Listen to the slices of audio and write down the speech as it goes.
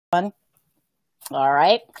All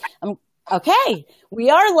right. Okay. We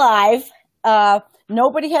are live.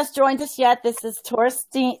 Nobody has joined us yet. This is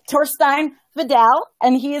Torstein Viddal,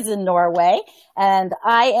 and he is in Norway. And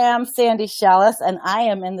I am Sandy Shellis, and I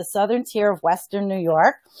am in the southern tier of Western New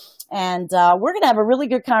York. And we're going to have a really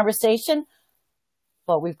good conversation,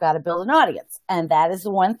 but we've got to build an audience. And that is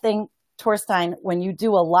the one thing, Torstein, when you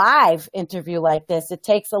do a live interview like this, it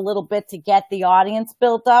takes a little bit to get the audience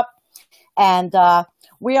built up. And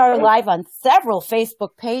we are live on several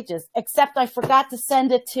Facebook pages, except I forgot to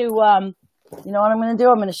send it to, you know what I'm going to do?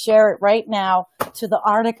 I'm going to share it right now to the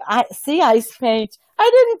Arctic Sea Ice page. I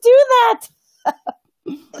didn't do that.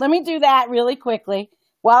 Let me do that really quickly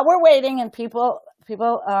while we're waiting, and people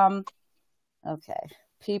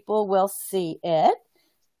will see it.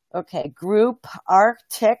 Okay, group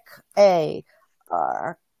Arctic Sea.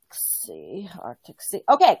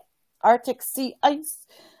 Okay, Arctic Sea Ice.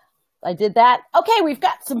 I did that. Okay, we've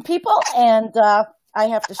got some people, and I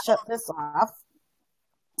have to shut this off.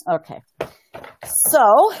 Okay.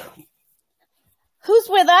 So, who's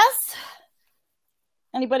with us?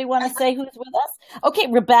 Anybody want to say who's with us? Okay,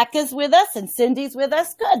 Rebecca's with us, and Cindy's with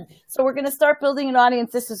us. Good. So we're going to start building an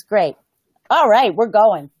audience. This is great. All right, we're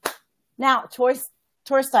going. Now,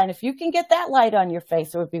 Torstein, if you can get that light on your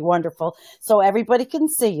face, it would be wonderful, so everybody can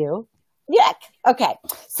see you. Yuck. Okay.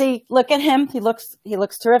 See, look at him. He looks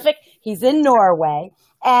terrific. He's in Norway,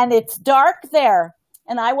 and it's dark there.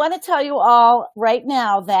 And I want to tell you all right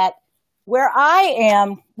now that where I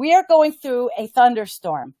am, we are going through a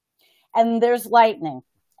thunderstorm, and there's lightning.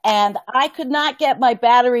 And I could not get my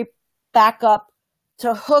battery back up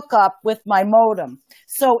to hook up with my modem.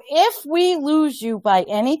 So if we lose you by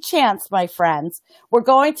any chance, my friends, we're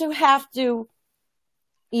going to have to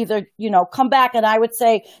either, come back, and I would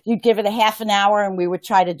say you'd give it a half an hour and we would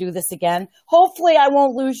try to do this again. Hopefully I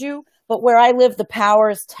won't lose you, but where I live, the power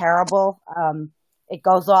is terrible. It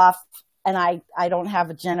goes off, and I don't have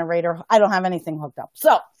a generator. I don't have anything hooked up.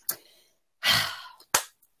 So,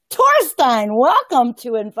 Torstein, welcome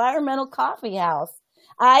to Environmental Coffee House.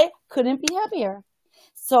 I couldn't be happier.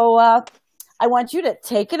 So I want you to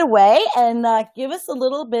take it away and give us a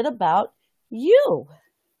little bit about you.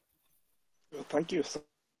 Thank you.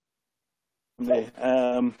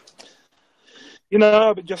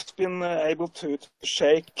 I've just been able to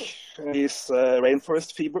shake these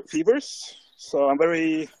rainforest fevers, so I'm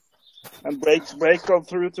break on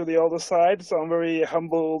through to the other side. So I'm very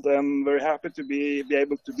humbled and very happy to be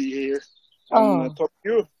able to be here and talk to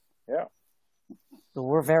you. Yeah.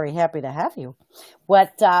 We're very happy to have you.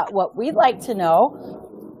 What we'd like to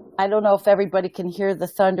know, I don't know if everybody can hear the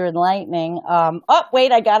thunder and lightning.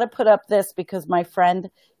 Wait, I got to put up this because my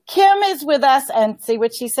friend Kim is with us, and see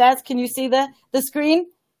what she says. Can you see the screen?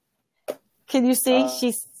 Can you see?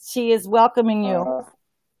 She is welcoming you.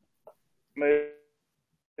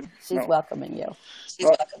 She's welcoming you.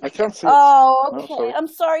 I can't see it. Oh, okay. No, I'm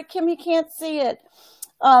sorry, Kim, you can't see it.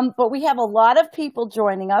 But we have a lot of people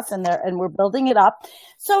joining us, and we're building it up.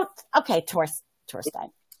 So, okay,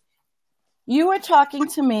 Torstein, you were talking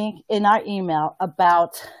to me in our email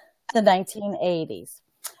about the 1980s.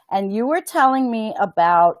 And you were telling me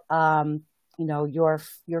about,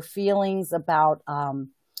 your feelings about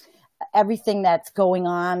everything that's going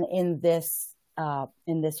on in this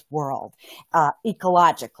world,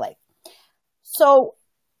 ecologically. So,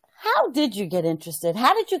 how did you get interested?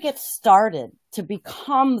 How did you get started to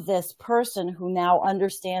become this person who now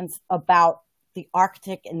understands about the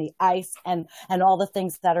Arctic and the ice and all the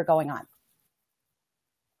things that are going on?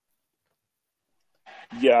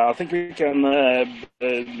 Yeah, I think we can,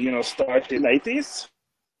 start in the 80s.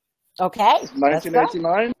 Okay.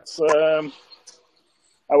 1989. So,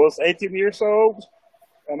 I was 18 years old,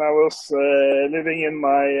 and I was living in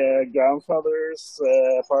my grandfather's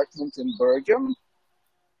apartment in Bergen,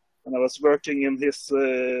 and I was working in his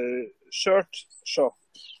shirt shop.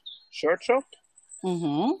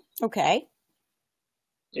 Mm-hmm. Okay.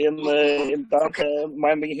 In downtown,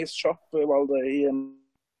 minding his shop while he and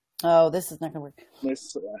oh, this is not going to work.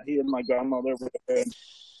 He and my grandmother were there.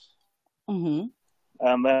 Mm-hmm.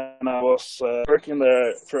 And then I was working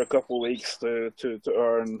there for a couple of weeks to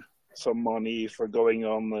earn some money for going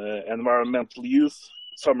on environmental youth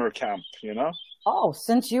summer camp, Oh,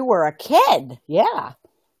 since you were a kid, yeah.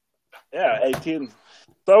 Yeah, 18.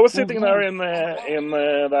 So I was sitting there in that, and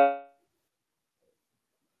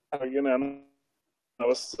I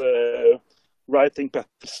was writing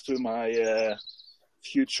letters to my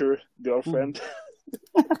future girlfriend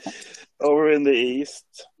over in the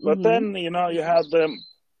east. But then, you had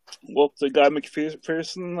what the Guy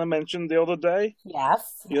McPherson mentioned the other day.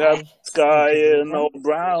 Yes. You had this guy, Noel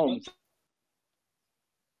Brown,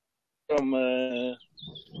 from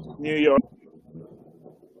New York,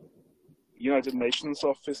 United Nations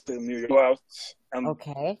office in New York, go out and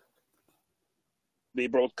Okay. be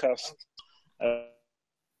broadcast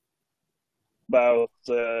about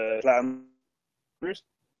land.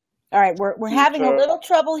 All right, we're having a little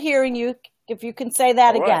trouble hearing you. If you can say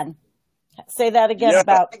that again. Say that again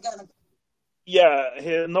about.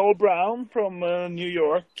 Yeah, Noel Brown from New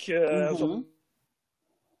York. Mm-hmm.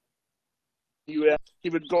 He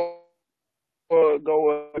would go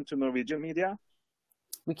to Norwegian media.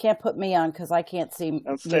 We can't put me on because I can't see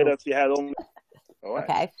and say you. that we had only.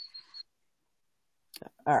 Okay.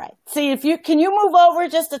 All right. See if you can you move over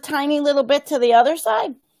just a tiny little bit to the other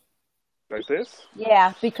side. Like this?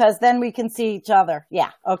 Yeah, because then we can see each other.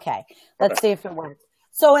 Yeah. Okay. Let's see if it works.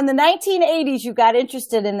 So in the 1980s, you got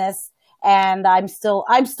interested in this, and I'm still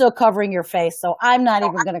covering your face, so I'm not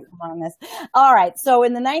even going to come on this. All right. So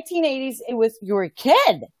in the 1980s, you were a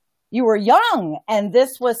kid, you were young, and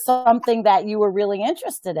this was something that you were really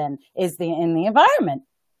interested in in the environment.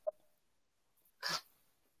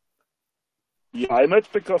 Climate,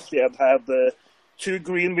 because we had 2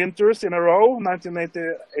 green winters in a row,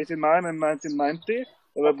 1989 and 1990.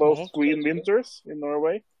 They were both green winters in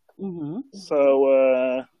Norway. Mm-hmm.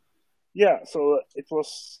 So, so it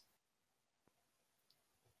was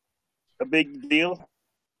a big deal.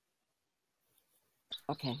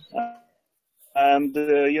 Okay. And,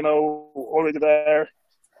 already there,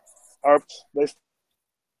 they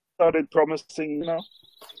started promising, to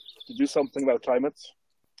do something about climate.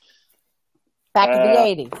 Back in the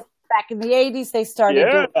 80s. Back in the 80s, they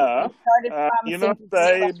started promising.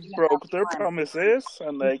 They broke their promises,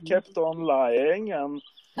 and they kept on lying. And,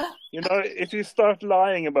 if you start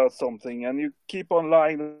lying about something, and you keep on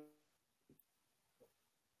lying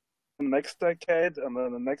the next decade, and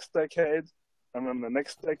then the next decade, and then the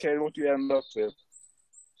next decade, what do you end up with?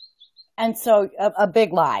 And so a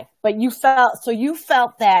big lie. But you felt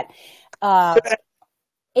that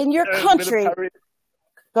in your country.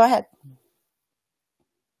 Go ahead.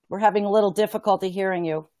 We're having a little difficulty hearing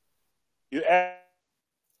you. You end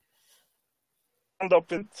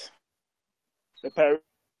up with the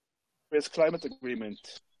Paris Climate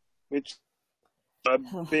Agreement, which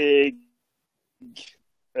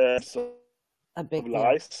is a big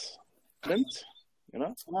lies.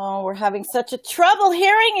 Oh, we're having such a trouble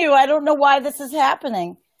hearing you. I don't know why this is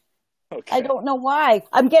happening. Okay. I don't know why.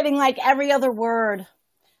 I'm getting like every other word.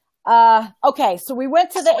 Okay, so we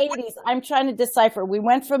went to the 80s. I'm trying to decipher. We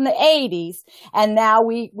went from the 80s, and now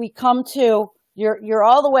we come to you're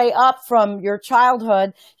all the way up from your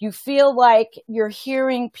childhood. You feel like you're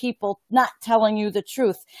hearing people not telling you the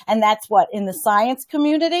truth, and that's what in the science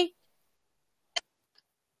community.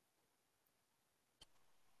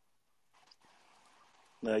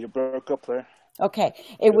 No, you broke up there. Okay,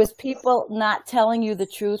 it was people not telling you the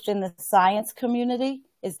truth in the science community.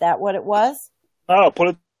 Is that what it was? Oh,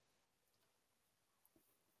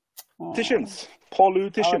 politicians.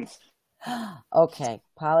 Okay,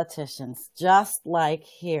 politicians, just like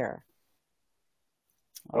here.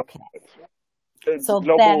 Okay. So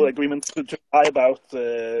global agreement to lie about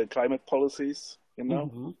climate policies,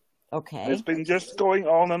 Mm-hmm. Okay. And it's been just going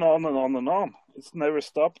on and on and on and on. It's never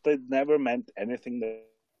stopped. They never meant anything.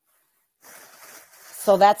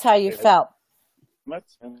 So that's how you felt.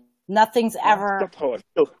 Nothing's ever. That's not how I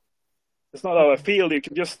feel. It's not how I feel. You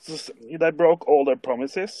can they broke all their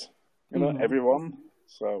promises. Everyone.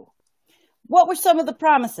 So, what were some of the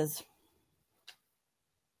promises?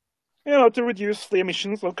 To reduce the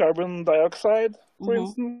emissions of carbon dioxide, for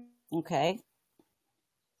instance. Okay.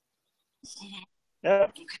 Yeah.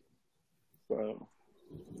 So,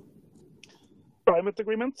 climate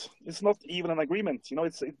agreement is not even an agreement.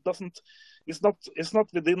 It's not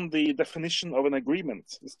within the definition of an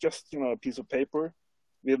agreement. It's just a piece of paper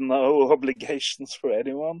with no obligations for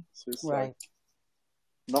anyone. So it's right.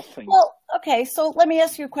 Nothing. Well, okay, so let me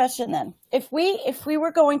ask you a question then. If we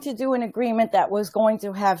were going to do an agreement that was going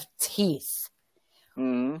to have teeth,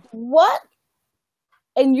 what,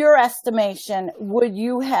 in your estimation, would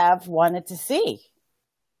you have wanted to see?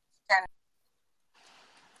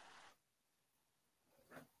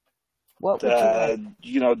 What would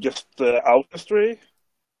you like? Just the industry,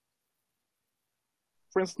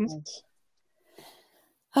 for instance.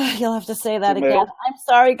 You'll have to say that again. I'm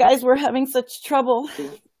sorry, guys. We're having such trouble.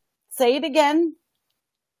 Say it again.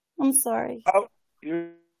 I'm sorry.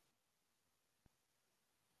 You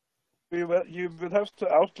would have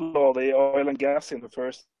to outlaw the oil and gas in the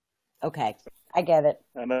first. Okay, I get it.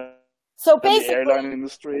 And so basically, the airline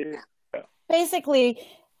industry. Yeah. Basically,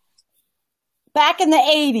 back in the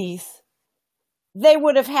 80s, they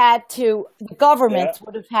would have had to, the Yeah. governments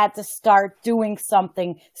would have had to start doing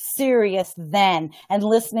something serious then and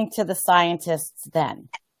listening to the scientists then.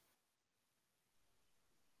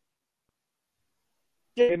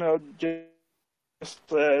 Yeah,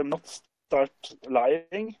 just not start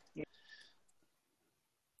lying.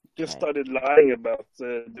 Just Okay. started lying about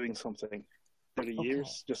doing something. 30 Okay.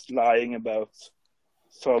 years, just lying about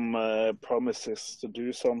some promises to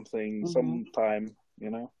do something Hmm. sometime.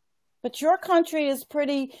 But your country is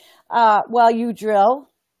pretty, well, you drill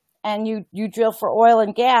and you drill for oil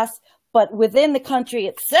and gas, but within the country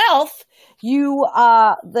itself,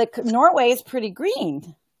 Norway is pretty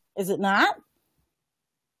green, is it not?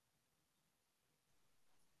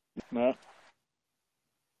 No,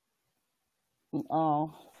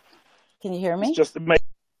 Oh, can you hear it's me? just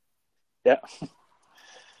yeah.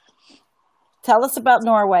 Tell us about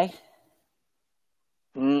Norway.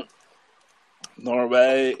 Mm.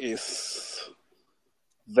 Norway is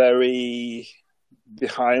very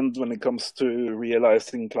behind when it comes to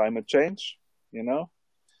realizing climate change. You know,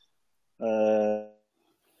 uh,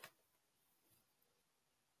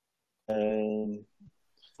 um,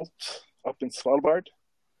 up in Svalbard,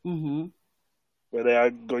 Mm-hmm. where they are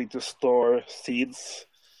going to store seeds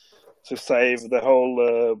to save the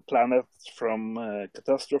whole planet from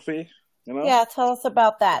catastrophe. You know. Yeah, tell us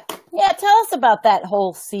about that. Yeah, tell us about that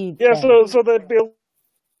whole seed Yeah. thing. So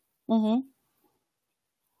Mm-hmm.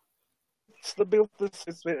 they built this.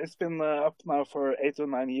 It's been up now for 8 or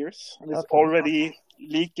 9 years, and it's Okay. already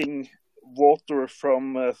leaking water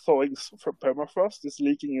from thawing from permafrost. Is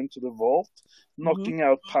leaking into the vault, Mm-hmm. knocking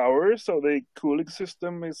out power. So the cooling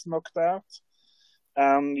system is knocked out,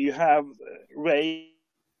 and you have rain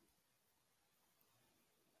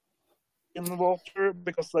water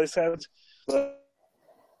because they said that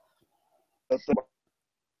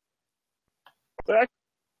they're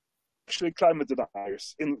actually climate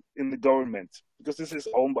deniers in the government, because this is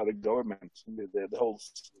owned by the government. The whole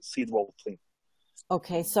seed vault thing.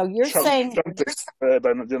 Okay, so Trump is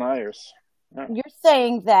deniers. Yeah. you're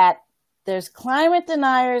saying that there's climate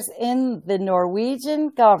deniers in the Norwegian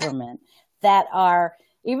government that are,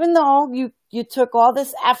 even though you took all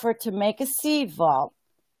this effort to make a seed vault,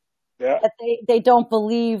 Yeah. that they don't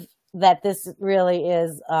believe that this really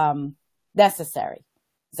is necessary.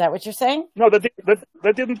 Is that what you're saying? No,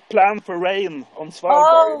 they didn't plan for rain on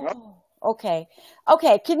Svalbard. Oh, okay.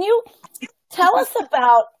 Okay, can you tell us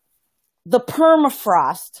about the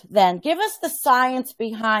permafrost then? Give us the science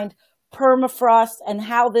behind permafrost and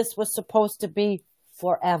how this was supposed to be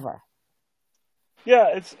forever. Yeah,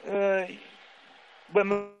 it's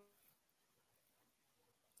when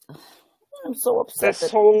I'm so they upset that.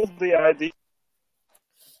 sold the idea.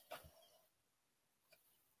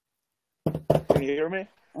 Can you hear me?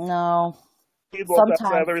 No, That's a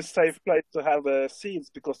sometimes. very safe place to have seeds,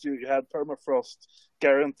 because you had permafrost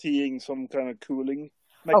guaranteeing some kind of cooling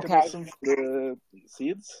Okay. mechanism for the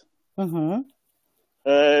seeds. Mm-hmm.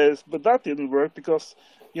 But that didn't work because,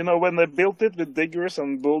 when they built it with diggers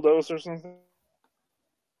and bulldozers and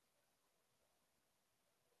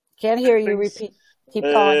Can't hear you. things, Repeat. Keep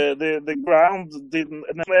going. the ground didn't,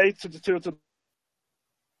 and to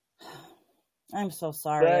I'm so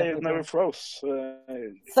sorry, they never everybody. froze.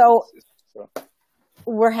 So So.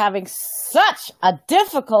 we're having such a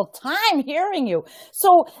difficult time hearing you.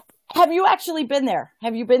 So have you actually been there?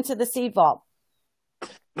 Have you been to the seed vault?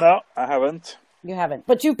 No, I haven't. You haven't,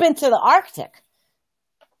 but you've been to the Arctic.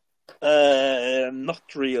 Not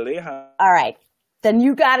really. All right. Then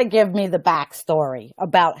you got to give me the backstory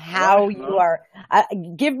about how Why? you No. are.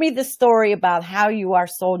 Give me the story about how you are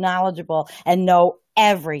so knowledgeable and know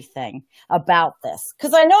everything about this.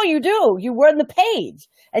 Because I know you do. You were on the page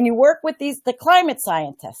and you work with the climate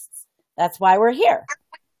scientists. That's why we're here.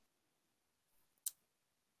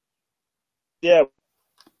 Yeah,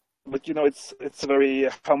 but it's very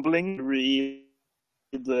humbling to read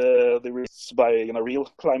the reads by real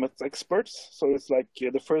climate experts. So it's like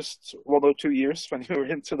the first 1 or 2 years when you're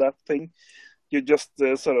into that thing, you're just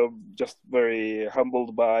sort of just very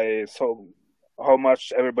humbled by how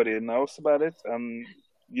much everybody knows about it, and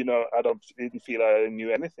didn't feel I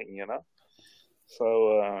knew anything.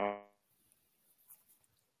 So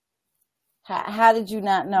How did you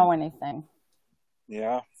not know anything?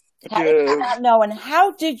 yeah, but How did you not know, and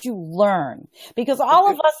how did you learn? Because all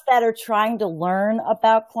of us that are trying to learn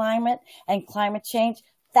about climate and climate change,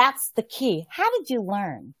 that's the key. How did you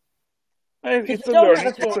learn? Because it's you a don't have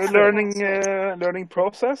learning a it's a PhD. learning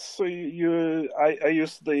process. So I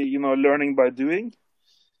use the learning by doing.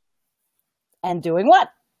 And doing what?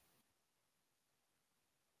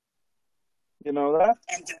 You know that.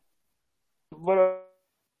 What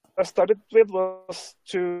I started with was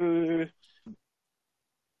to,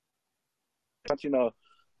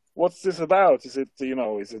 what's this about? Is it,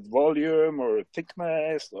 is it volume or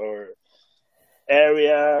thickness or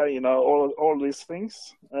area? All these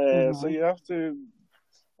things. So you have to.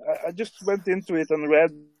 I just went into it and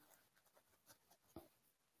read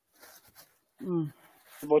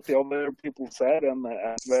what the other people said and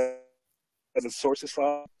read the sources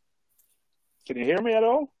are. Can you hear me at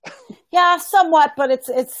all? Yeah, somewhat, but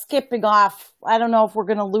it's skipping off. I don't know if we're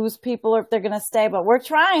going to lose people or if they're going to stay, but we're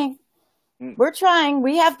trying. We're trying.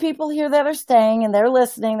 We have people here that are staying and they're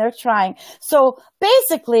listening. They're trying. So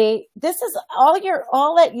basically, this is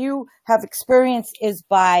all that you have experienced is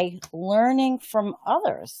by learning from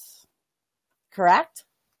others, correct?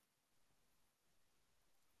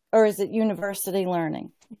 Or is it university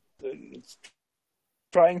learning?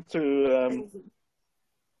 Trying to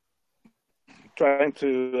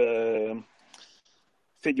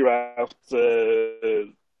figure out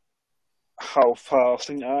how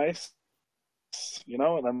fasting ice,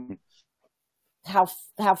 and then how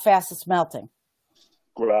fast it's melting.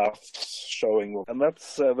 Graphs showing, and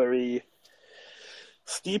that's a very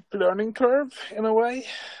steep learning curve in a way.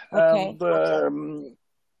 Okay. And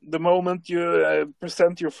the moment you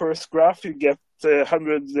present your first graph, you get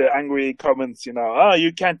 100 angry comments.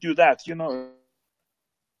 You can't do that.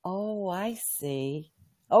 Oh, I see.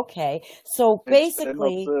 Okay, so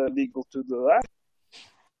basically, it's not legal to do that.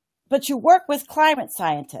 But you work with climate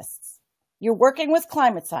scientists. You're working with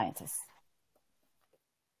climate scientists.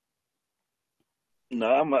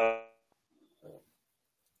 No,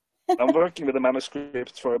 I'm working with a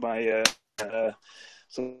manuscript for my.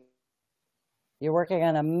 So you're working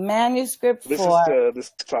on a manuscript this for this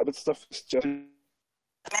climate stuff is just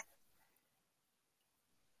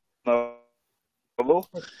novel.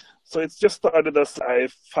 So it's just started as I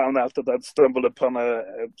found out that I'd stumbled upon a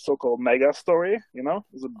so-called mega story.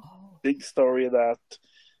 It's a big story that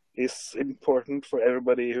is important for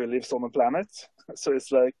everybody who lives on the planet. So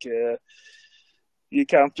it's like you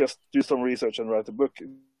can't just do some research and write a book.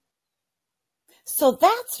 So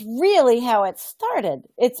that's really how it started.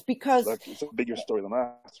 It's because it's a bigger story than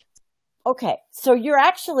that. Okay, so you're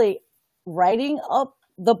actually writing up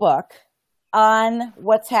the book on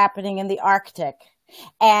what's happening in the Arctic.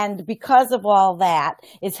 And because of all that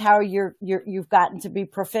is how you've gotten to be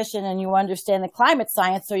proficient and you understand the climate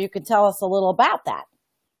science, so you can tell us a little about that.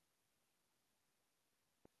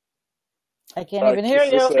 I can't even hear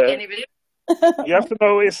you. You have to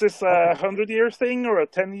know, is this a 100-year thing or a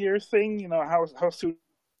 10-year thing? How soon?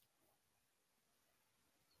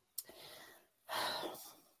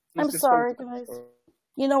 I'm sorry, guys.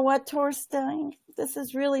 You know what, Torstein? This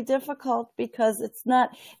is really difficult because it's not.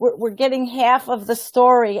 We're getting half of the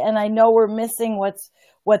story, and I know we're missing what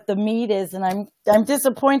the meat is, and I'm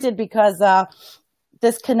disappointed because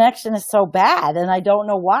this connection is so bad, and I don't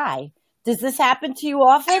know why. Does this happen to you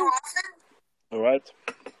often? All right.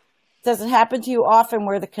 Does it happen to you often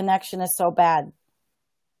where the connection is so bad?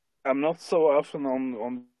 I'm not so often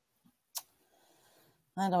on.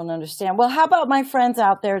 I don't understand. Well, how about my friends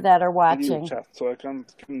out there that are watching? Chat, so I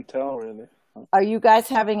can't tell really. Are you guys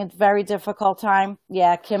having a very difficult time?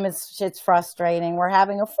 Yeah, Kim, it's frustrating. We're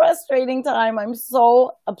having a frustrating time. I'm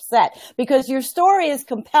so upset because your story is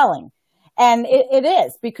compelling. And it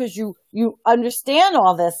is because you understand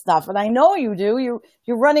all this stuff. And I know you do.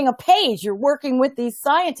 You're running a page. You're working with these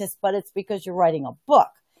scientists, but it's because you're writing a book.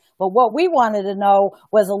 But what we wanted to know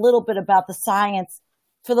was a little bit about the science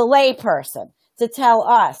for the layperson to tell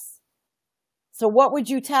us. So what would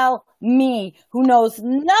you tell me who knows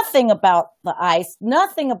nothing about the ice,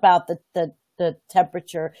 nothing about the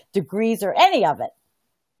temperature, degrees, or any of it?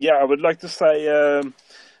 Yeah, I would like to say,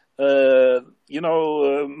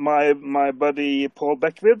 my buddy Paul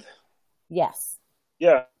Beckwith? Yes.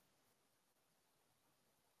 Yeah.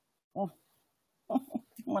 I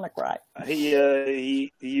want to cry. He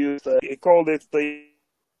called it the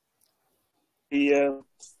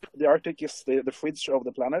Arctic is the fridge of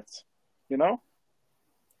the planet,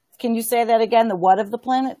 Can you say that again? The what of the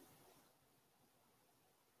planet?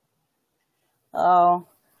 Oh.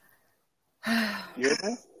 You hear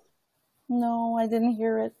me? No, I didn't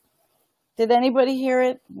hear it. Did anybody hear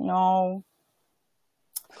it? No.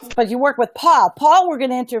 But you work with Paul. Paul, we're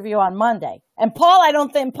going to interview on Monday. And Paul, I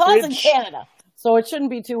don't think, Paul's in Canada, so it shouldn't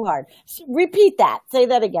be too hard. Repeat that. Say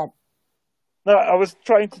that again. No, I was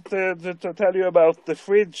trying to tell you about the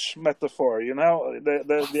fridge metaphor,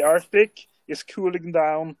 the Arctic is cooling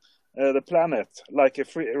down the planet, like a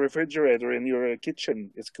refrigerator in your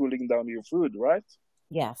kitchen is cooling down your food, right?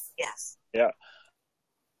 Yes. Yeah.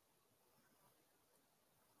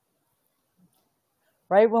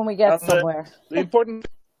 right when we get And somewhere. the important,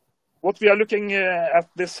 what we are looking at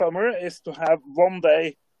this summer is to have one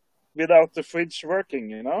day without the fridge working,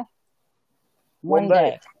 you know? One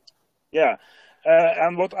day. Yeah.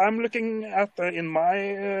 And what I'm looking at in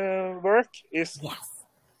my work is... Yes.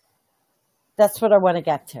 That's what I want to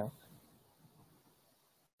get to.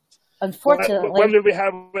 Unfortunately... When will we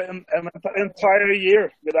have an entire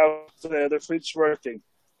year without the fridge working?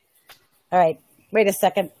 All right. Wait a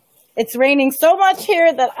second. It's raining so much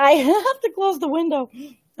here that I have to close the window.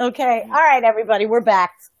 Okay. All right, everybody. We're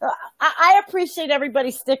back. I appreciate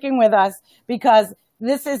everybody sticking with us because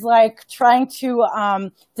this is like trying to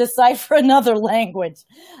decipher another language.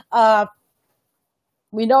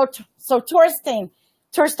 We know. So Torstein,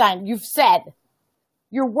 you've said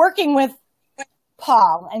you're working with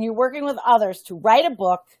Paul and you're working with others to write a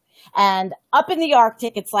book, and up in the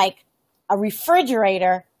Arctic, it's like a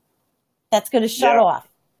refrigerator that's going to shut off.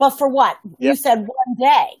 Well, for what? You said one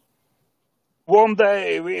day. One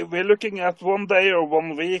day. We're looking at 1 day or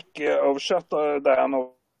 1 week of shutdown of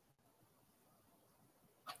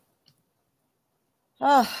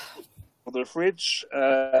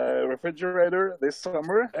the refrigerator this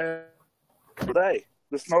summer. Today,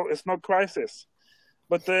 it's no crisis.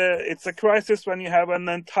 But it's a crisis when you have an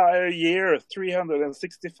entire year,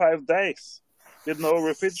 365 days, with no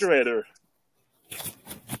refrigerator.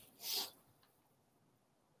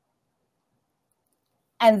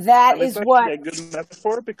 And that is what... a good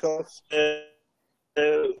metaphor because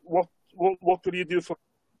what will you do for...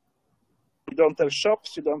 You don't have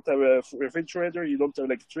shops, you don't have a refrigerator, you don't have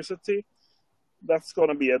electricity. That's going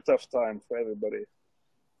to be a tough time for everybody.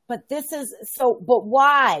 But but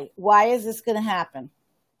why? Why is this going to happen?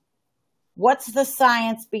 What's the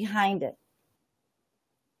science behind it?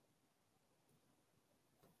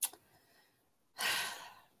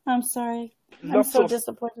 I'm sorry. I'm so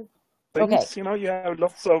disappointed. Things, okay. You know, you have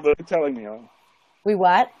lots of telling me. We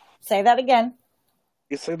what? Say that again.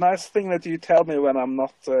 It's a nice thing that you tell me when I'm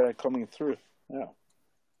not coming through. Yeah.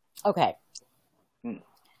 Okay.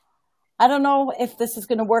 I don't know if this is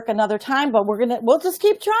going to work another time, but we'll just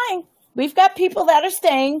keep trying. We've got people that are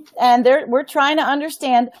staying, and we're trying to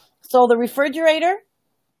understand. So the refrigerator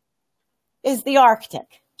is the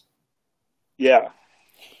Arctic. Yeah.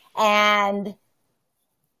 And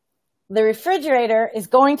the refrigerator is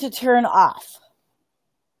going to turn off.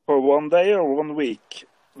 For 1 day or 1 week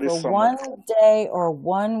this summer? 1 day or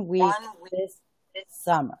 1 week this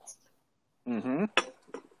summer. Mm-hmm.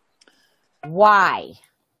 Why?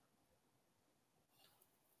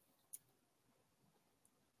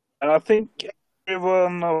 And I think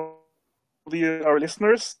everyone of our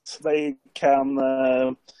listeners, they can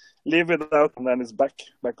live without, and then it's back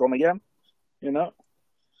on again, you know.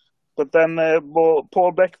 But then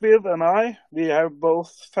Paul Beckwith and I, we have both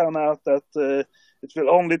found out that it will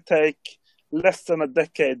only take less than a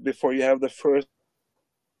decade before you have the first...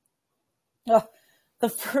 Oh, the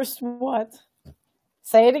first what?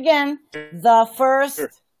 Say it again. The first...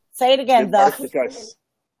 Say it again. Arctic ice.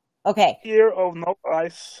 Okay. Year of no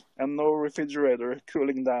ice and no refrigerator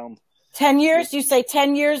cooling down. 10 years? You say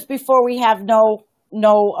 10 years before we have no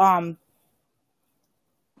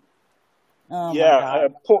Oh yeah,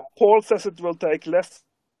 Paul says it will take less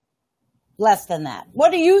than that.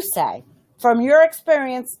 What do you say from your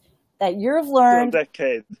experience that you've learned? A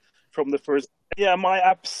decade from the first. Yeah, my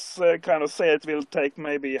apps kind of say it will take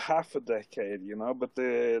maybe half a decade, you know, but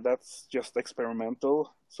that's just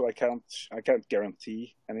experimental, so I can't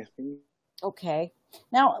guarantee anything. Okay.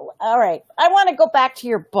 Now, all right. I want to go back to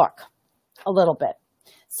your book a little bit.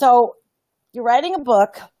 So you're writing a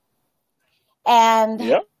book, and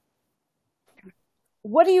yeah.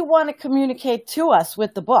 What do you want to communicate to us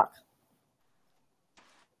with the book?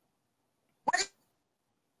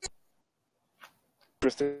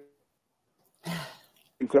 Interesting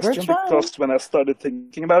question, because when I started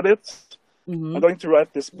thinking about it, I'm going to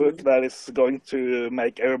write this book that is going to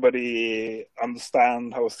make everybody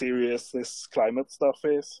understand how serious this climate stuff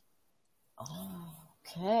is. Oh,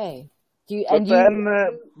 okay.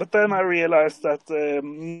 But then I realized that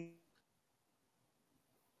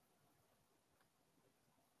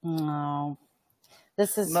no, that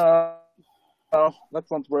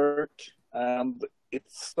won't work, and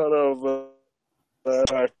it's sort of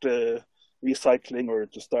start recycling or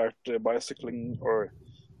to start bicycling, or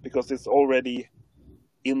because it's already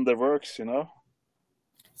in the works, you know.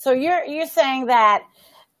 So you're saying that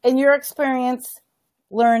in your experience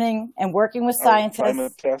learning and working with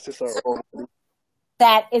scientists, classes are already...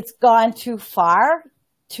 that it's gone too far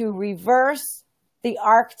to reverse the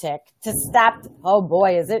Arctic, to stop, oh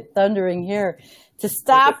boy, is it thundering here, to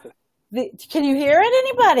stop Can you hear it,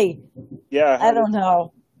 anybody? Yeah. I don't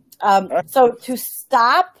know. So to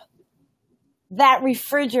stop that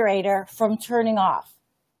refrigerator from turning off,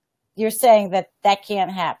 you're saying that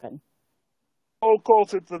can't happen. Paul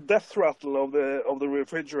calls it the death rattle of the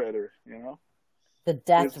refrigerator. The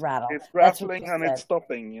death rattle. It's rattling and it's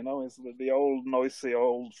stopping. It's the old noisy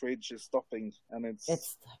old fridge is stopping and it's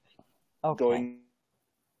stopping. Okay. Going.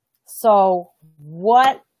 So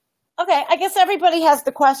what? Okay, I guess everybody has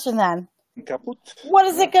the question then. Kaput. What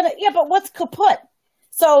is it gonna? Yeah, but what's kaput?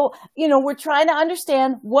 So we're trying to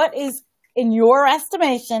understand what is, in your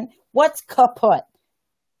estimation, what's kaput?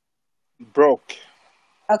 Broke.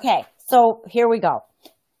 Okay, so here we go.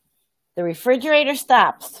 The refrigerator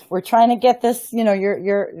stops. We're trying to get this,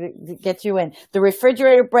 get you in. The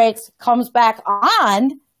refrigerator breaks, comes back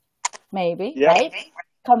on, maybe, right?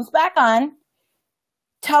 Comes back on.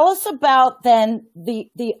 Tell us about then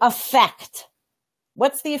the effect.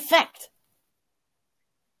 What's the effect?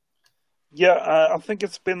 Yeah, I think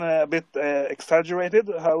it's been a bit exaggerated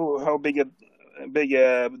how big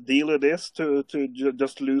a deal it is to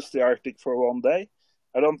just lose the Arctic for one day.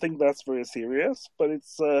 I don't think that's very serious, but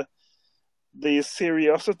it's the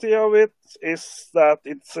seriosity of it is that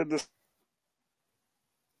it's a this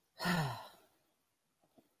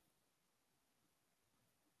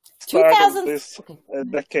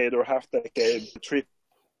decade or half decade trip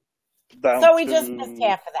down. So we just missed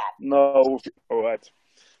half of that. No, all right.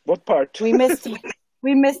 What part? We missed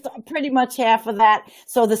pretty much half of that.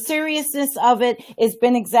 So the seriousness of it has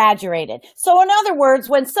been exaggerated. So in other words,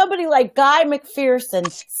 when somebody like Guy McPherson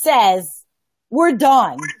says, we're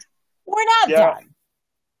done, we're not done.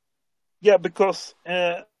 Yeah, because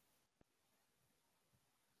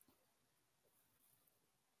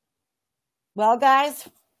well, guys,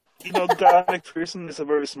 Guy McPherson is a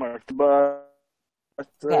very smart, but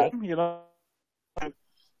okay.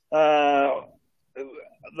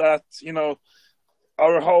 That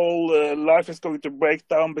our whole life is going to break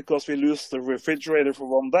down because we lose the refrigerator for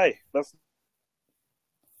one day.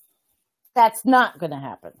 That's not going to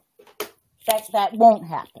happen. That won't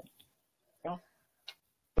happen.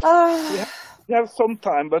 We have some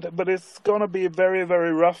time, but it's going to be very,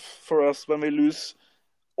 very rough for us when we lose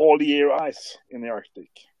all year ice in the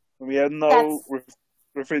Arctic. We have no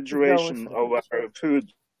refrigeration of our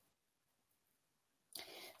food.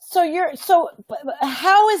 So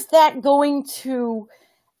how is that going to?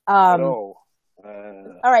 All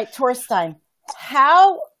right, Torstein.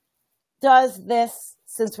 How does this?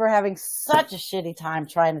 Since we're having such a shitty time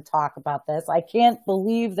trying to talk about this, I can't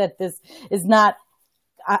believe that this is not.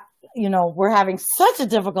 We're having such a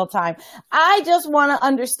difficult time. I just want to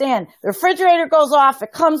understand. The refrigerator goes off.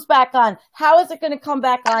 It comes back on. How is it going to come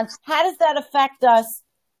back on? How does that affect us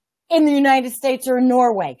in the United States or in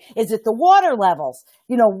Norway? Is it the water levels?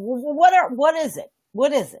 What is it?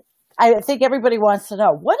 What is it? I think everybody wants to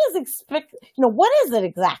know. What is it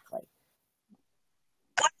exactly?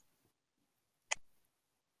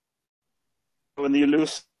 When you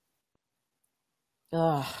lose.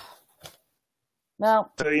 No.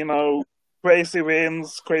 Crazy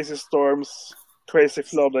winds, crazy storms, crazy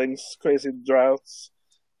floodings, crazy droughts,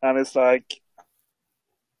 and it's like.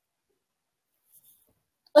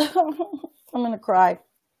 I'm going to cry.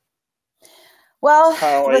 Well,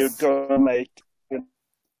 how are you going to make?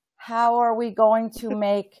 How are we going to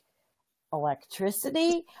make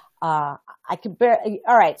electricity? I could bear.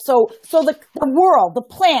 All right. So the world, the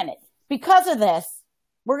planet, because of this,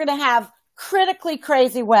 we're going to have critically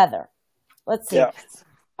crazy weather. Let's see. Yeah.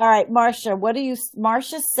 All right, Marcia,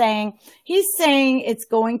 Marcia's saying, he's saying it's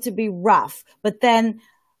going to be rough, but then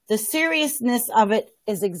the seriousness of it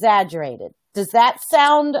is exaggerated. Does that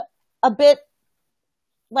sound a bit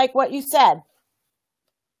like what you said?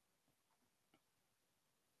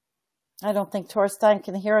 I don't think Torstein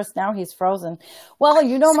can hear us now. He's frozen. Well,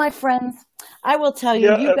 my friends, I will tell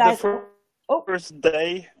you, you guys. The first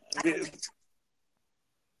day.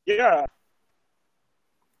 Yeah.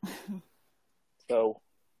 So.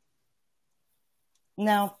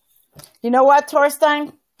 No. You know what,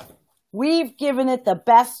 Torstein? We've given it the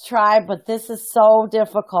best try, but this is so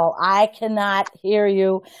difficult. I cannot hear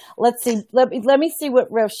you. Let's see. Let me see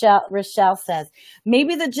what Rochelle says.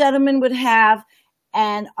 Maybe the gentleman would have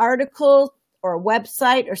an article or a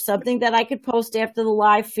website or something that I could post after the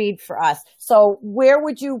live feed for us. So where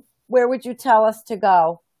would you tell us to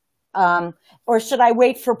go? Or should I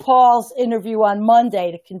wait for Paul's interview on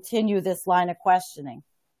Monday to continue this line of questioning?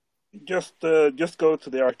 Just go to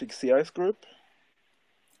the Arctic Sea Ice Group.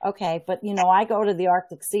 Okay, but I go to the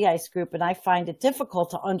Arctic Sea Ice Group and I find it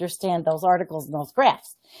difficult to understand those articles and those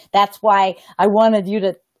graphs. That's why I wanted you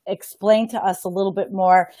to explain to us a little bit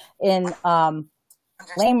more in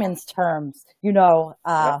layman's terms,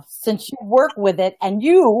 since you work with it and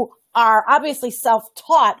you are obviously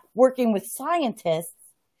self-taught working with scientists,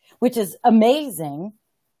 which is amazing.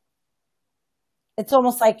 It's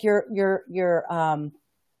almost like you've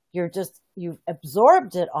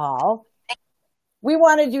absorbed it all. We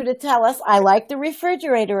wanted you to tell us. I like the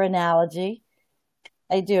refrigerator analogy.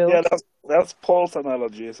 I do. Yeah, that's Paul's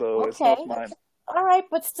analogy, so It's not mine. All right,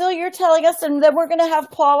 but still you're telling us, and then we're going to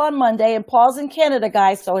have Paul on Monday, and Paul's in Canada,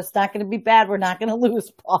 guys, so it's not going to be bad. We're not going to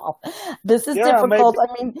lose Paul. This is difficult.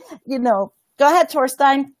 Maybe. I mean, go ahead,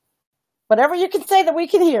 Torstein. Whatever you can say that we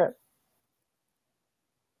can hear.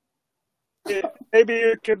 Maybe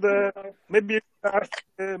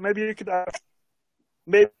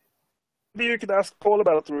you could ask Paul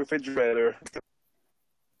about the refrigerator.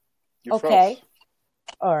 Okay.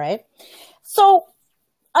 All right. So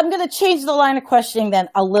I'm going to change the line of questioning then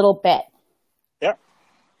a little bit. Yeah.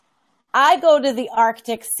 I go to the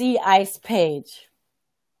Arctic sea ice page,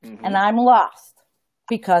 and I'm lost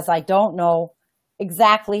because I don't know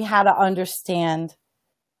exactly how to understand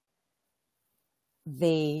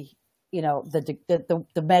the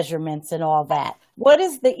measurements and all that. What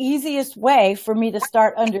is the easiest way for me to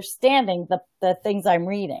start understanding the things I'm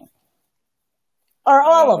reading? Or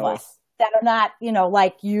all of us that are not,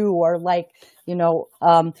 like you or like,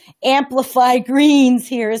 Amplify Greens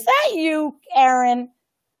here. Is that you, Aaron?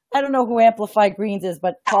 I don't know who Amplify Greens is,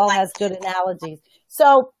 but Paul has good analogies.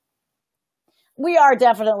 So we are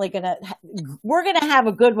definitely we're going to have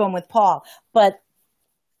a good one with Paul, but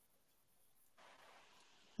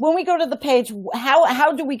when we go to the page,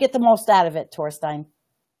 how do we get the most out of it, Torstein?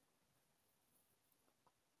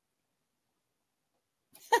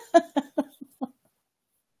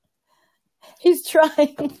 He's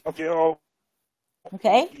trying. Okay.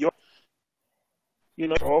 Okay.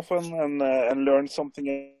 Often and learn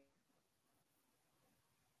something.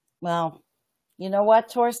 Well, you know what,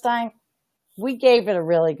 Torstein? We gave it a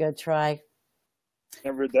really good try.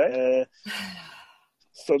 Every day.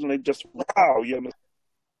 Suddenly just, wow.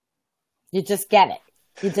 You just get it.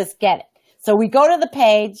 So we go to the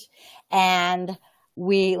page and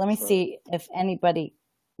let me see if anybody,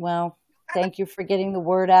 thank you for getting the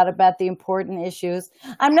word out about the important issues.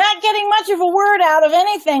 I'm not getting much of a word out of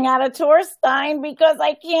anything out of Torstein because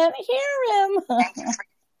I can't hear him.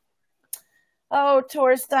 Oh,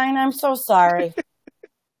 Torstein, I'm so sorry.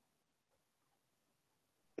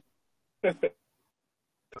 I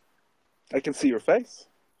can see your face.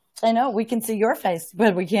 I know we can see your face,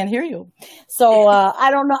 but we can't hear you. So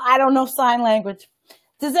I don't know sign language.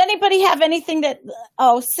 Does anybody have anything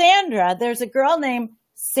Sandra, there's a girl named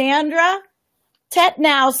Sandra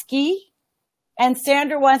Tetnowski, and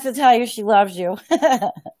Sandra wants to tell you she loves you.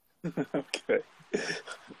 Okay.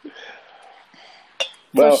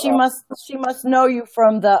 So she must know you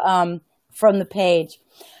from the page.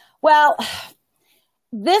 Well,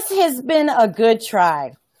 this has been a good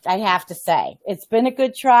try. I have to say it's been a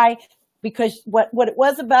good try because what it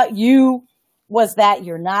was about you was that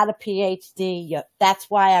you're not a PhD. That's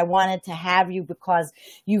why I wanted to have you, because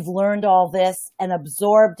you've learned all this and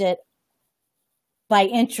absorbed it by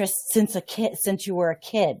interest since you were a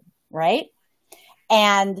kid, right?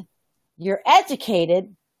 And you're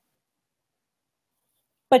educated,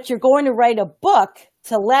 but you're going to write a book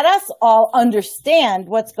to let us all understand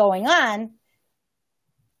what's going on.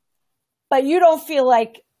 But you don't feel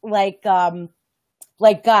like Guy.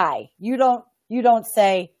 You don't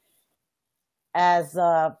say, as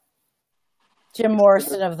Jim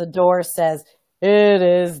Morrison of The Doors says, "It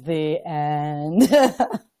is the end."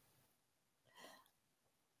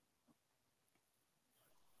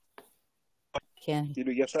 Did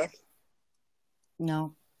you get that?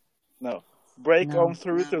 No. Break on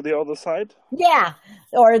through to the other side. Yeah,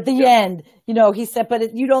 or the end. He said,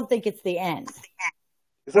 but you don't think it's the end.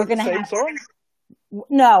 Is that the same song?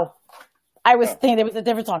 No, I was thinking it was a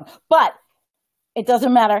different song, but it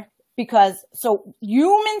doesn't matter because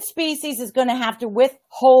human species is going to have to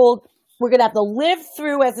withhold. We're going to have to live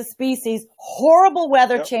through as a species horrible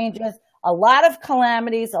weather changes, a lot of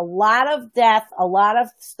calamities, a lot of death, a lot of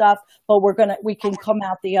stuff, but we can come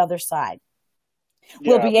out the other side.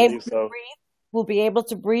 Yeah, we'll be able to breathe. We'll be able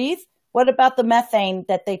to breathe. What about the methane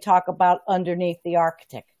that they talk about underneath the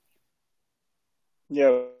Arctic?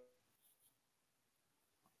 Yeah.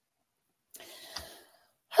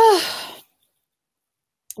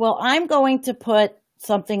 Well, I'm going to put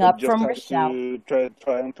something up from Rochelle.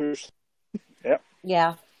 Try and push. Yeah.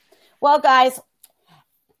 Yeah. Well, guys,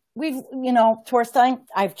 Torstein,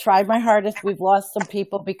 I've tried my hardest. We've lost some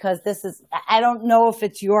people because I don't know if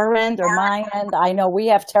it's your end or my end. I know we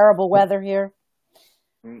have terrible weather here.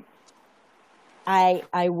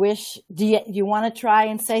 I wish, do you want to try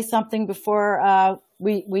and say something before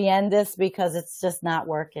we end this, because it's just not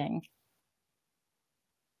working?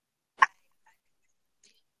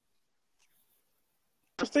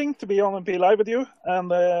 Interesting to be on and be live with you,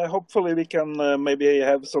 and hopefully we can maybe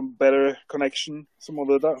have some better connection some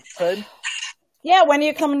other time. Yeah, when are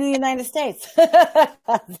you coming to the United States?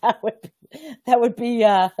 that would be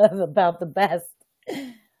about the best.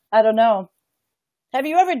 I don't know. Have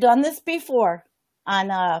you ever done this before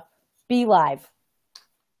on Be Live?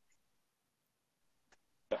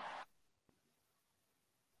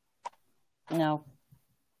 No.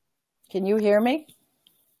 Can you hear me?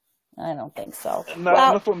 I don't think so. No,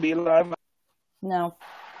 not on Be Live. No.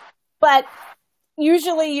 But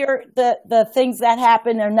usually the things that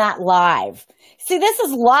happen are not live. See, this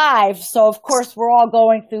is live, so of course we're all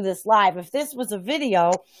going through this live. If this was a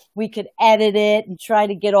video, we could edit it and try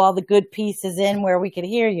to get all the good pieces in where we could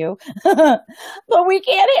hear you. But we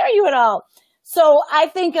can't hear you at all. So I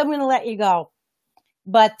think I'm going to let you go.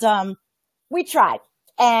 But we tried.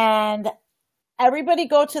 And everybody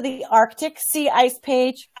go to the Arctic sea ice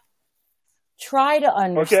page. Try to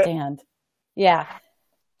understand. Okay. Yeah.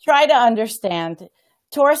 Try to understand.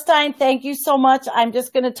 Torstein, thank you so much. I'm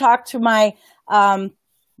just going to talk to my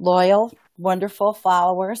loyal, wonderful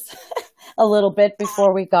followers a little bit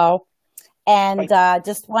before we go. And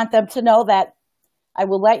just want them to know that I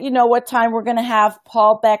will let you know what time we're going to have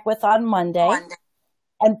Paul Beckwith on Monday.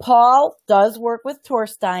 And Paul does work with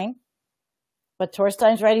Torstein, but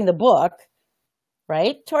Torstein's writing the book,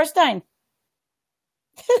 right? Torstein.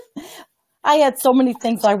 I had so many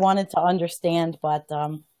things I wanted to understand, but,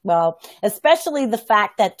 well, especially the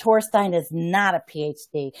fact that Torstein is not a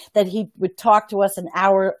PhD, that he would talk to us in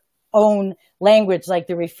our own language, like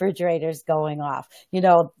the refrigerator's going off,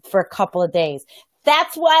 for a couple of days.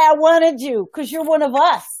 That's why I wanted you, because you're one of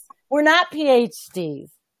us. We're not PhDs.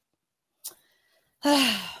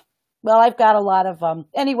 Well, I've got a lot of,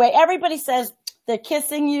 anyway, everybody says they're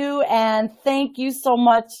kissing you, and thank you so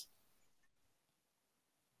much.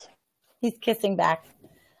 He's kissing back.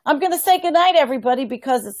 I'm going to say goodnight, everybody,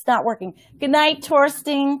 because it's not working. Good night,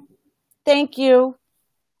 Torstein. Thank you.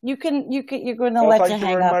 You're going to let you hang up. Thank you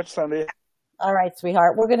very much, Sandy. All right,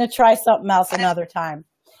 sweetheart. We're going to try something else another time.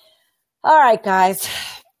 All right, guys.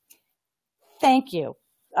 Thank you.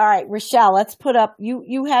 All right, Rochelle, let's put up.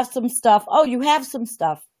 You have some stuff. Oh, you have some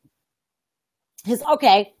stuff.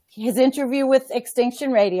 His interview with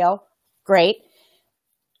Extinction Radio. Great.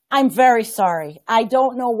 I'm very sorry. I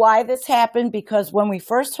don't know why this happened, because when we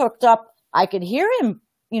first hooked up, I could hear him,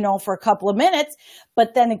 for a couple of minutes.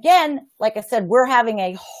 But then again, like I said, we're having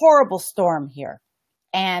a horrible storm here.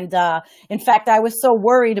 And in fact, I was so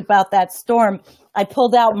worried about that storm, I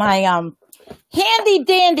pulled out my handy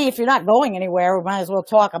dandy, if you're not going anywhere, we might as well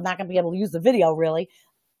talk. I'm not going to be able to use the video, really.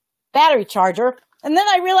 Battery charger. And then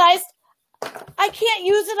I realized I can't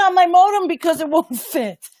use it on my modem because it won't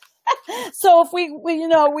fit. So if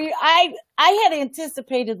I had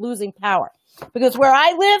anticipated losing power, because where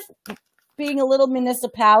I live, being a little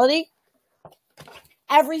municipality,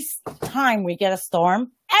 every time we get a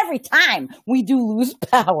storm, every time we do lose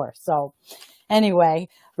power. So anyway,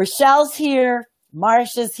 Rochelle's here,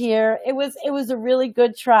 Marsha's here. It was a really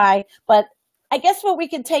good try, but I guess what we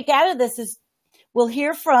can take out of this is we'll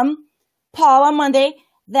hear from Paul on Monday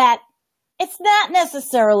that it's not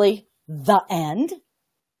necessarily the end,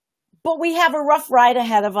 but we have a rough ride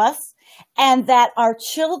ahead of us, and that our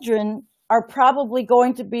children are probably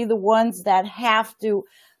going to be the ones that have to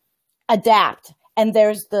adapt. And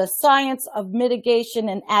there's the science of mitigation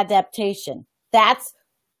and adaptation. That's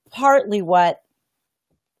partly what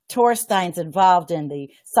Torstein's involved in, the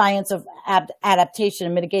science of adaptation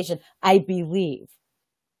and mitigation, I believe.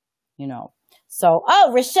 So,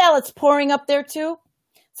 Rochelle, it's pouring up there too.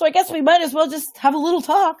 So I guess we might as well just have a little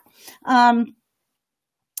talk.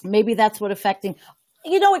 Maybe that's what affecting,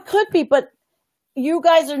 it could be, but you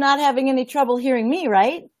guys are not having any trouble hearing me,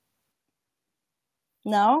 right?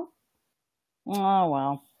 No? Oh,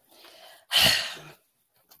 well.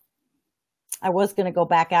 I was going to go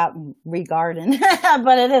back out and re-garden,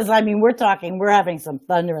 but it is, we're having some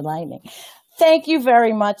thunder and lightning. Thank you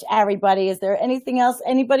very much, everybody. Is there anything else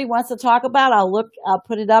anybody wants to talk about? I'll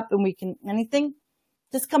put it up and anything?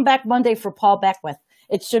 Just come back Monday for Paul Beckwith.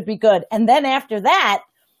 It should be good. And then after that,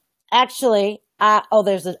 actually,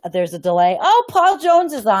 there's a delay. Oh, Paul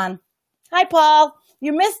Jones is on. Hi, Paul.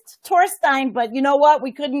 You missed Torstein, but you know what?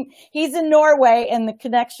 We couldn't. He's in Norway, and the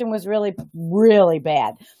connection was really, really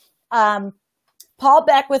bad. Paul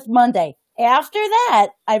Beckwith Monday. After that,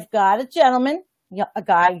 I've got a gentleman,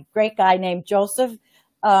 great guy named Joseph,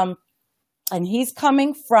 and he's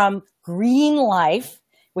coming from Green Life,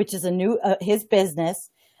 which is his business.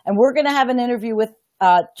 And we're going to have an interview with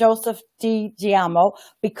Joseph D. Giamo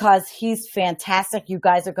because he's fantastic. You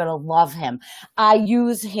guys are going to love him. I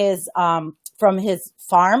use his from his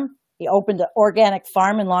farm. He opened an organic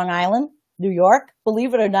farm in Long Island, New York.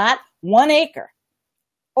 Believe it or not, 1 acre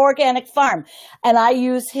organic farm. And I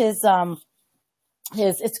use his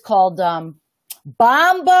it's called Bomb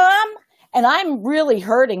Bomb. And I'm really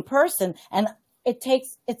hurting person. And it's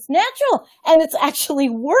natural. And it's actually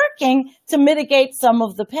working to mitigate some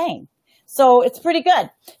of the pain. So it's pretty good.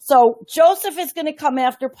 So Joseph is going to come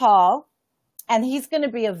after Paul, and he's going to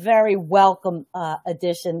be a very welcome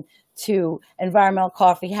addition to Environmental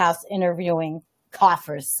Coffee House interviewing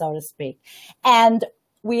coughers, so to speak. And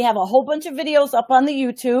we have a whole bunch of videos up on the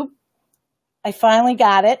YouTube. I finally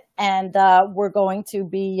got it, and we're going to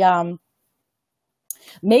be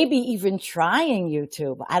maybe even trying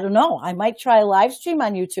YouTube. I don't know. I might try a live stream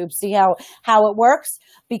on YouTube, see how it works,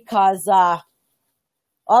 because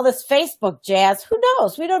all this Facebook jazz, who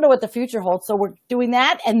knows? We don't know what the future holds. So we're doing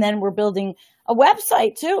that, and then we're building a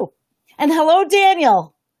website too. And hello,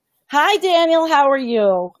 Daniel. Hi, Daniel. How are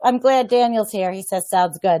you? I'm glad Daniel's here. He says,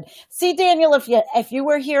 sounds good. See, Daniel, if you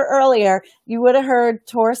were here earlier, you would have heard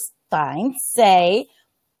Torstein say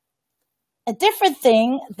a different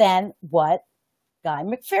thing than what Guy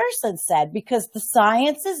McPherson said, because the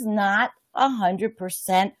science is not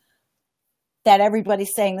 100% that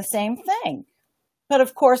everybody's saying the same thing. But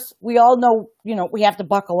of course, we all know, we have to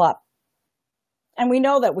buckle up. And we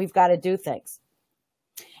know that we've got to do things.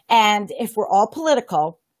 And if we're all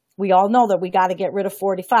political, we all know that we got to get rid of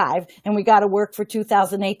 45, and we got to work for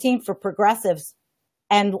 2018 for progressives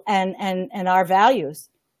and our values,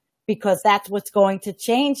 because that's what's going to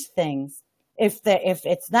change things. If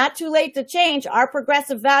it's not too late to change, our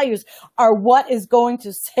progressive values are what is going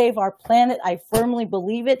to save our planet. I firmly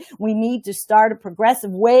believe it. We need to start a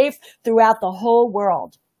progressive wave throughout the whole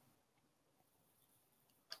world.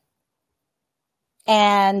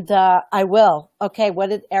 And I will. Okay,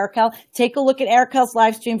 what did Erikel? Take a look at Erikel's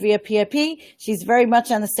live stream via PIP. She's very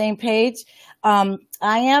much on the same page. I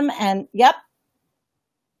am, and yep.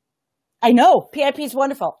 I know, PIP is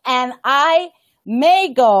wonderful. And I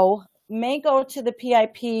may go to the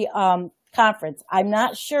PIP conference. I'm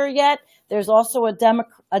not sure yet. There's also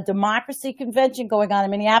a democracy convention going on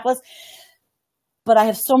in Minneapolis. But I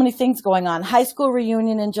have so many things going on. High school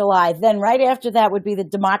reunion in July. Then right after that would be the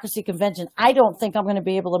democracy convention. I don't think I'm going to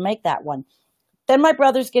be able to make that one. Then my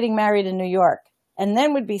brother's getting married in New York. And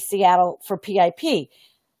then would be Seattle for PIP.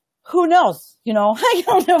 Who knows? I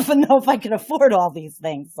don't even know if I can afford all these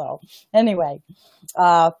things. So anyway,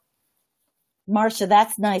 Marcia,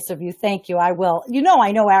 that's nice of you. Thank you. I will.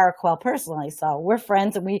 I know Araquel personally, so we're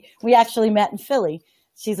friends, and we actually met in Philly.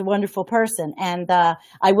 She's a wonderful person. And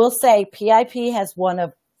I will say PIP has one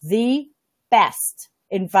of the best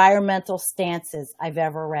environmental stances I've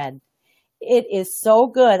ever read. It is so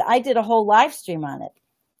good. I did a whole live stream on it.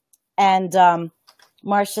 And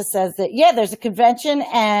Marcia says that, yeah, there's a convention.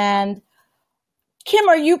 And Kim,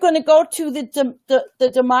 are you going to go to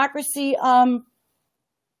the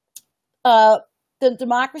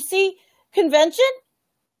democracy convention?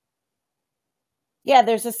 Yeah,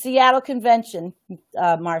 there's a Seattle convention,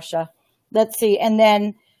 Marcia. Let's see. And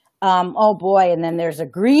then, oh boy, and then there's a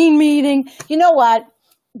green meeting. You know what?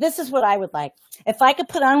 This is what I would like. If I could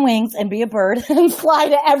put on wings and be a bird and fly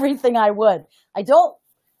to everything, I would. I don't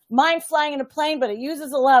mind flying in a plane, but it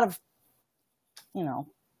uses a lot of,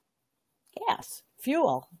 gas,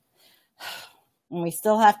 fuel. And we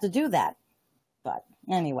still have to do that. But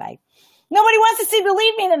anyway. Nobody wants to see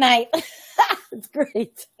Believe Me tonight. It's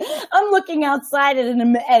great. I'm looking outside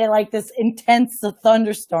at like this intense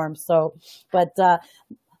thunderstorm. So, but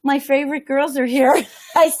my favorite girls are here.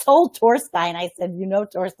 I told Torstein, I said,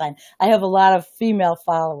 Torstein, I have a lot of female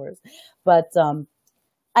followers, but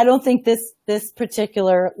I don't think this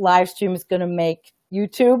particular live stream is going to make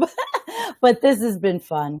YouTube, but this has been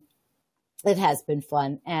fun. It has been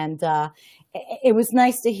fun. And it was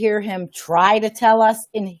nice to hear him try to tell us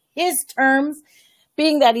in his terms,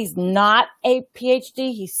 being that he's not a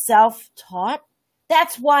PhD, he's self-taught.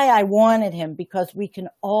 That's why I wanted him, because we can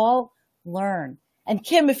all learn. And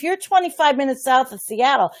Kim, if you're 25 minutes south of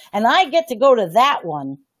Seattle and I get to go to that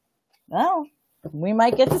one, well, we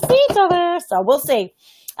might get to see each other. So we'll see.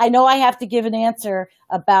 I know I have to give an answer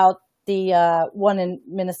about the one in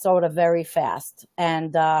Minnesota very fast.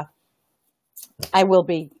 And I will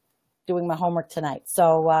be doing my homework tonight.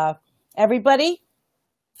 So everybody,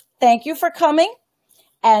 thank you for coming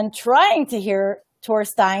and trying to hear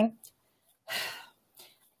Torstein.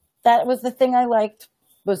 That was the thing I liked,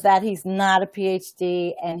 was that he's not a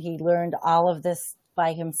PhD and he learned all of this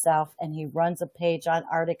by himself, and he runs a page on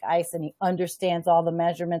Arctic ice and he understands all the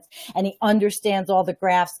measurements and he understands all the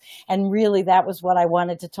graphs. And really, that was what I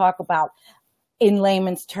wanted to talk about in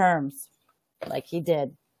layman's terms, like he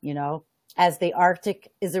did, you know, as the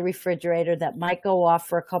Arctic is a refrigerator that might go off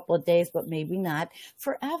for a couple of days, but maybe not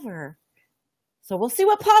forever. So we'll see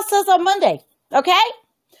what Paul says on Monday. Okay.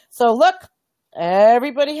 So look,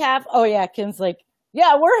 everybody have, oh yeah, Kim's like,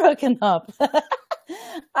 yeah, we're hooking up.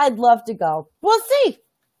 I'd love to go. We'll see.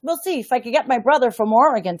 We'll see. If I could get my brother from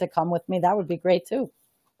Oregon to come with me, that would be great too.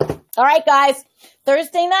 All right, guys.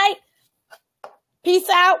 Thursday night. Peace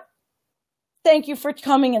out. Thank you for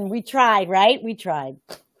coming. And we tried, right? We tried.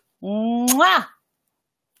 Mwah!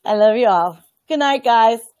 I love you all. Good night,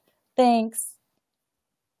 guys. Thanks.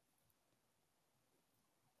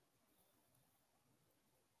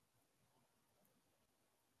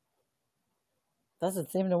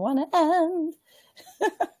 Doesn't seem to want to end.